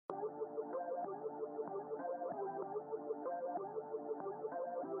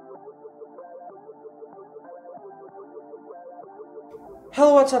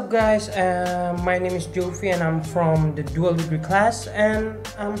Hello, what's up, guys? My name is Jofi, and I'm from the dual degree class, and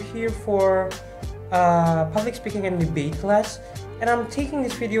I'm here for public speaking and debate class. And I'm taking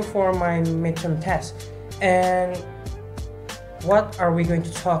this video for my midterm test. And what are we going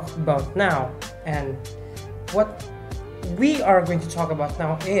to talk about now? And what we are going to talk about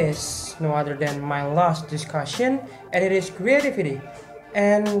now is no other than my last discussion, and it is creativity.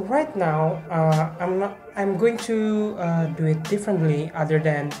 And right now, I'm going to do it differently other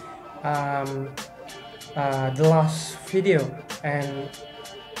than um, the last video. And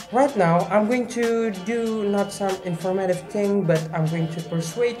right now, I'm going to do not some informative thing, but I'm going to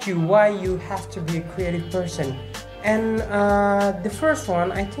persuade you why you have to be a creative person. And the first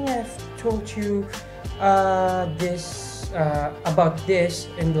one, I think I've told you this about this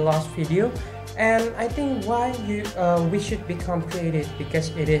in the last video, and I think why we should become creative, because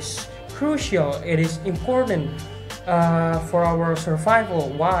it is crucial, it is important for our survival.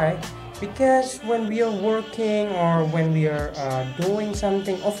 Why? Because when we are working or when we are doing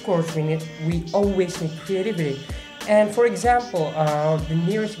something, of course we always need creativity. And for example, the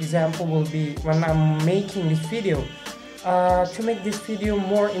nearest example will be when I'm making this video. To make this video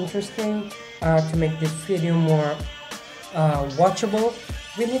more interesting, to make this video more watchable,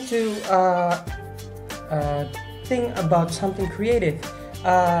 we need to think about something creative.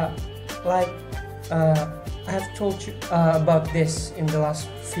 Like I have told you about this in the last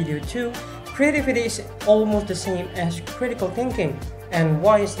video too. Creativity is almost the same as critical thinking. And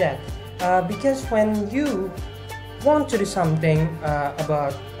why is that? Because when you want to do something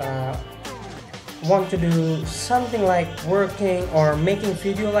want to do something like working or making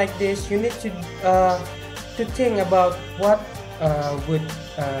video like this, you need to think about what would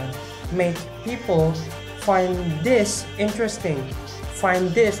make people find this interesting, find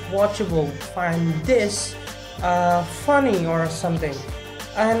this watchable, find this funny or something.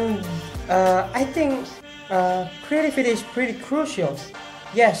 And I think creativity is pretty crucial.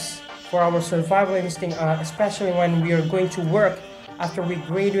 Yes, for our survival instinct, especially when we are going to work after we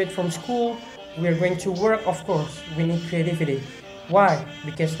graduate from school. We are going to work, of course, we need creativity. Why?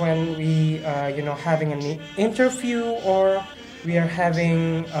 Because when we having an interview, or we are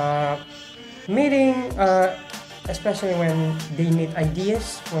having a meeting, especially when they need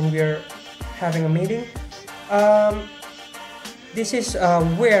ideas, when we are having a meeting, this is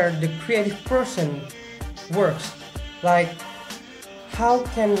where the creative person works. Like, how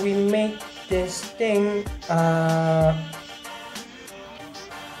can we make this thing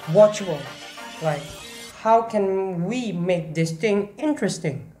watchable? Like, how can we make this thing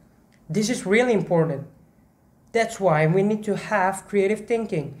interesting? This is really important. That's why we need to have creative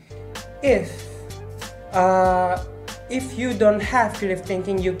thinking. If if you don't have creative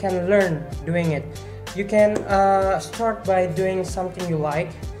thinking, you can learn doing it. You can start by doing something you like.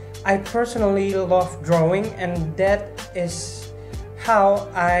 I personally love drawing, and that is how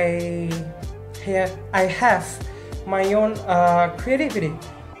I have my own creativity,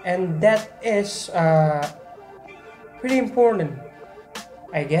 and that is pretty important,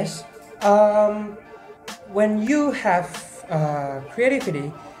 I guess. When you have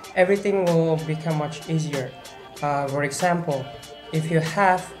creativity, everything will become much easier. For example, if you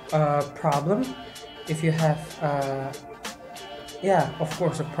have a problem, if you have of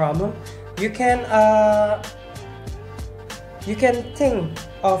course, a problem, you can think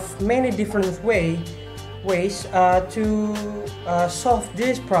of many different ways to solve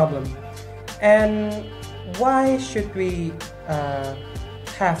this problem. And why should we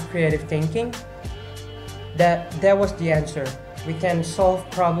have creative thinking? That was the answer. We can solve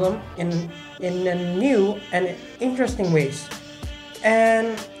problem in a new and interesting ways.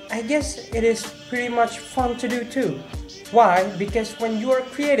 And I guess it is pretty much fun to do too. Why? Because when you are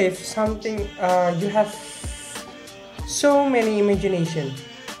creative, something you have so many imagination.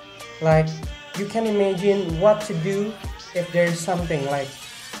 Like, you can imagine what to do if there is something like,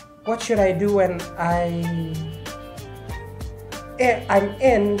 what should I do when I'm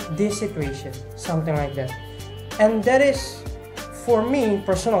in this situation, something like that. And that is, for me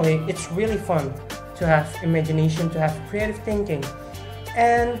personally, it's really fun to have imagination, to have creative thinking.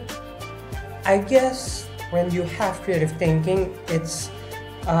 And I guess when you have creative thinking, it's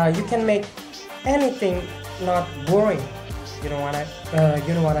you can make anything not boring. You know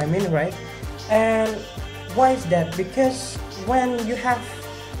what I mean, right? And why is that? Because when you have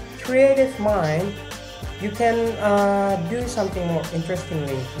creative mind, you can do something more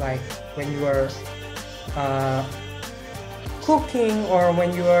interestingly, like when you are cooking, or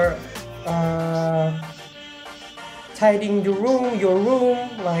when you are tidying your room,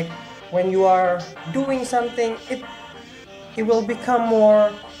 like when you are doing something, it will become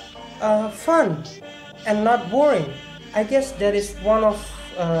more fun and not boring. I guess that is one of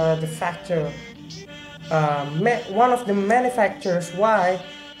the factor, one of the many factors why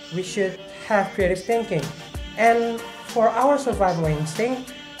we should have creative thinking. And for our survival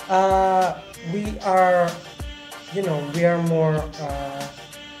instinct, we are, we are more,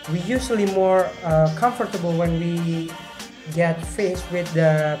 we usually more comfortable when we get faced with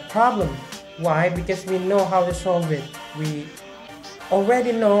the problem. Why? Because we know how to solve it. We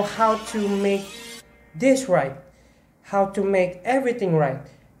already know how to make this right, how to make everything right.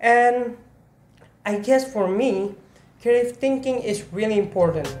 And I guess for me, creative thinking is really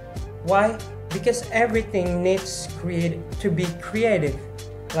important. Why? Because everything needs to be creative.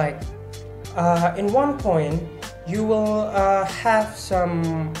 Like in one point, you will have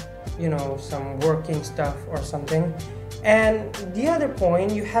some, some working stuff or something, and the other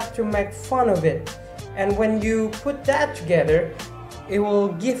point, you have to make fun of it. And when you put that together, it will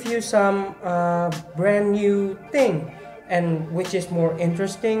give you some brand new thing, and which is more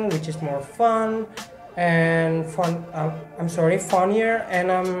interesting, which is more fun and funnier,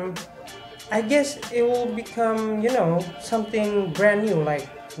 and I guess it will become, something brand new, like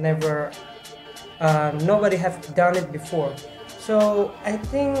never, nobody have done it before. So I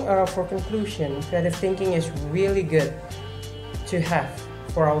think for conclusion, creative thinking is really good to have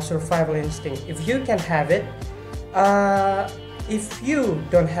for our survival instinct. If you can have it, if you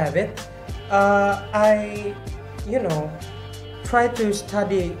don't have it, I try to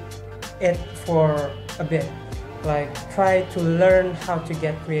study it for a bit, like try to learn how to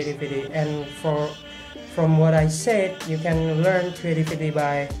get creativity. And from what I said, you can learn creativity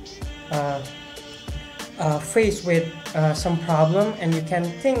by faced with some problem, and you can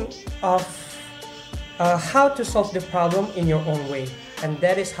think of how to solve the problem in your own way, and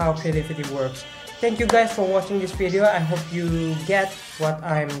that is how creativity works. Thank you guys for watching this video. I hope you get what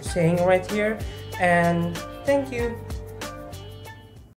I'm saying right here, and thank you.